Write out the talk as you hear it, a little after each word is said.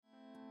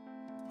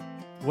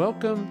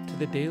Welcome to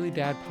the Daily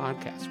Dad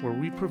Podcast, where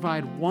we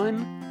provide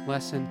one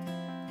lesson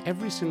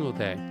every single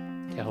day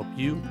to help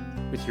you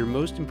with your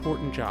most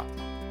important job,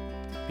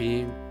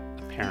 being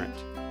a parent.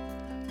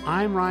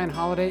 I'm Ryan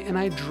Holiday, and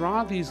I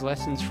draw these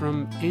lessons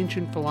from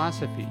ancient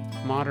philosophy,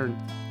 modern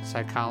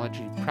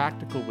psychology,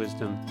 practical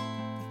wisdom,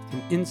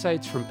 and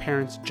insights from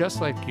parents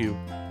just like you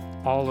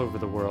all over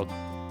the world.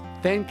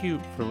 Thank you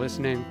for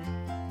listening,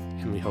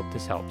 and we hope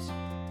this helps.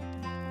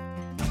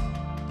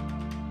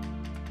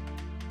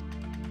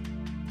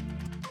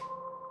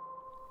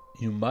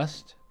 You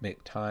must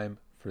make time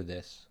for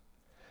this.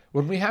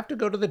 When we have to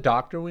go to the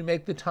doctor, we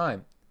make the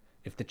time.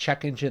 If the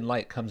check engine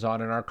light comes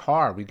on in our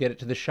car, we get it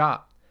to the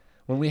shop.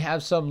 When we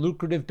have some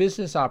lucrative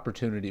business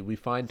opportunity, we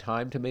find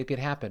time to make it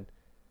happen.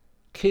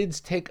 Kids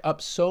take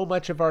up so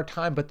much of our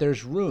time, but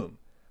there's room.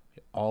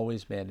 We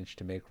always manage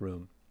to make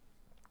room.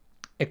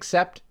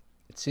 Except,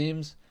 it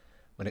seems,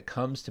 when it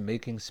comes to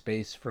making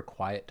space for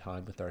quiet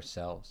time with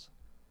ourselves.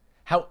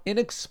 How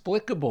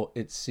inexplicable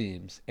it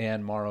seems,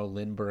 Anne Morrow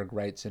Lindbergh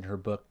writes in her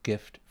book,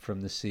 Gift from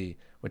the Sea,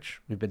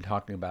 which we've been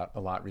talking about a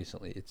lot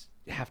recently.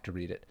 You have to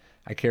read it.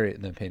 I carry it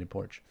in the painted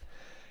porch.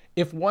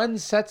 If one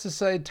sets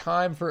aside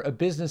time for a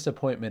business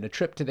appointment, a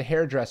trip to the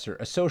hairdresser,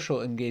 a social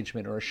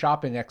engagement, or a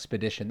shopping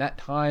expedition, that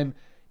time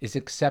is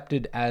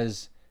accepted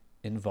as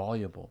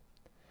invaluable.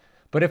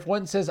 But if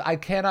one says, I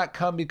cannot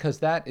come because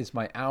that is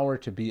my hour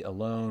to be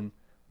alone,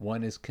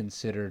 one is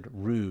considered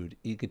rude,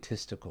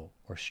 egotistical,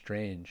 or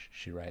strange,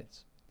 she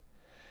writes.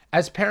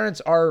 As parents,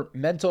 our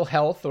mental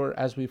health, or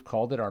as we've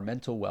called it, our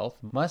mental wealth,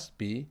 must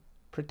be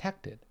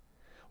protected.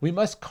 We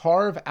must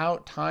carve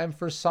out time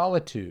for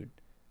solitude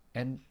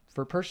and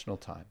for personal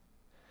time.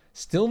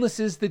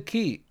 Stillness is the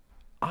key.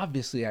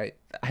 Obviously, I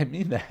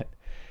mean that.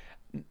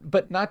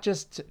 But not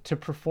just to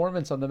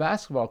performance on the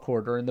basketball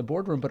court or in the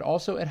boardroom, but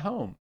also at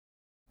home.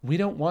 We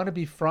don't want to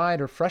be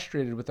fried or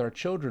frustrated with our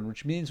children,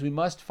 which means we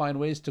must find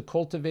ways to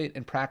cultivate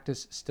and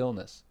practice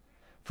stillness.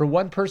 For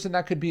one person,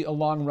 that could be a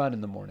long run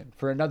in the morning.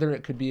 For another,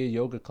 it could be a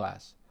yoga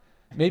class.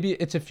 Maybe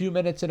it's a few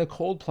minutes in a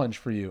cold plunge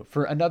for you.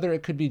 For another,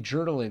 it could be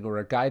journaling or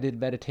a guided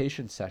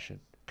meditation session.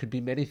 It could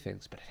be many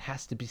things, but it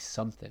has to be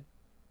something.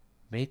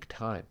 Make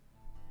time.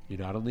 You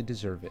not only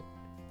deserve it,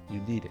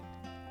 you need it.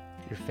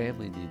 Your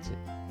family needs it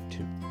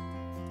too.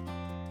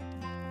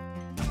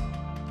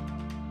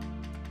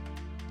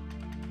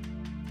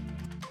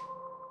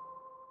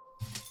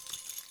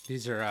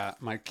 These are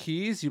my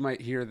keys. You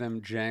might hear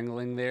them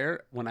jangling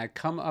there. When I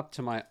come up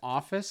to my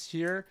office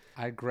here,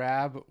 I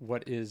grab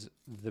what is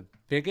the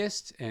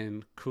biggest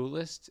and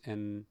coolest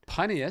and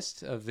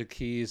punniest of the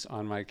keys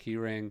on my key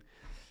ring.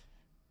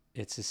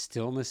 It's a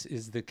Stillness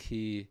is the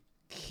key.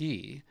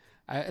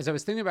 As I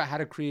was thinking about how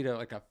to create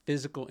a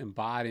physical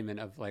embodiment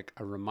of like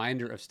a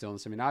reminder of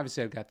stillness. I mean,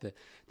 obviously I've got the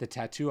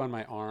tattoo on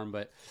my arm,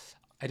 but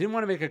I didn't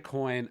want to make a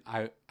coin.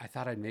 I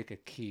thought I'd make a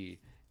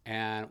key.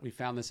 And we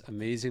found this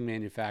amazing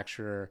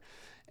manufacturer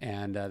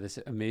and this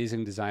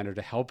amazing designer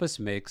to help us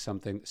make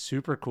something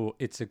super cool.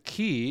 It's a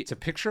key. It's a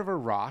picture of a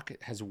rock.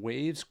 It has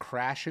waves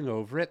crashing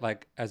over it.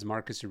 Like, as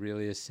Marcus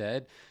Aurelius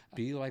said,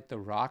 be like the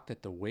rock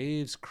that the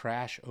waves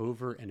crash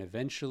over and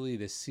eventually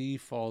the sea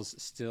falls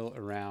still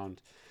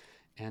around.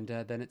 And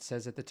then it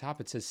says at the top,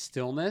 it says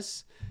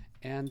stillness.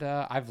 And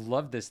I've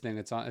loved this thing.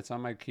 It's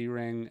on my key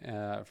ring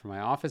for my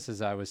office,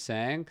 as I was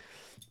saying.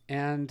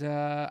 And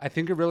I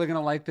think you're really going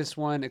to like this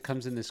one. It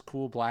comes in this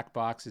cool black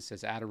box. It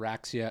says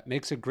Ataraxia. It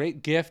makes a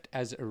great gift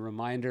as a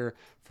reminder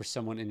for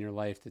someone in your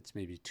life that's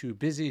maybe too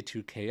busy,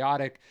 too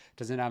chaotic,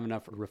 doesn't have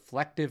enough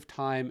reflective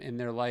time in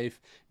their life,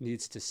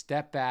 needs to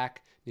step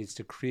back, needs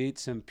to create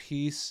some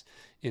peace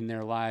in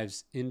their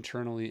lives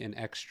internally and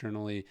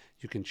externally.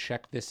 You can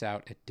check this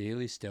out at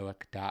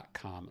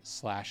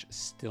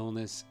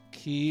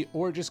dailystoic.com/stillnesskey,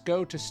 or just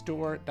go to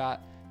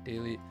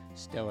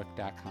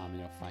store.dailystoic.com and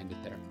you'll find it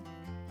there.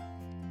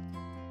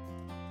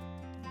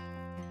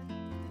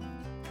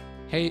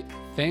 Hey,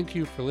 thank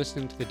you for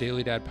listening to the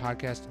Daily Dad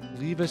Podcast.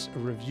 Leave us a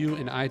review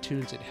in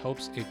iTunes. It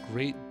helps a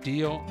great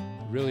deal.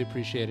 Really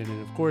appreciate it. And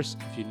of course,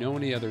 if you know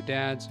any other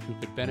dads who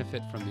could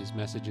benefit from these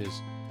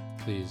messages,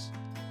 please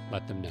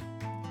let them know.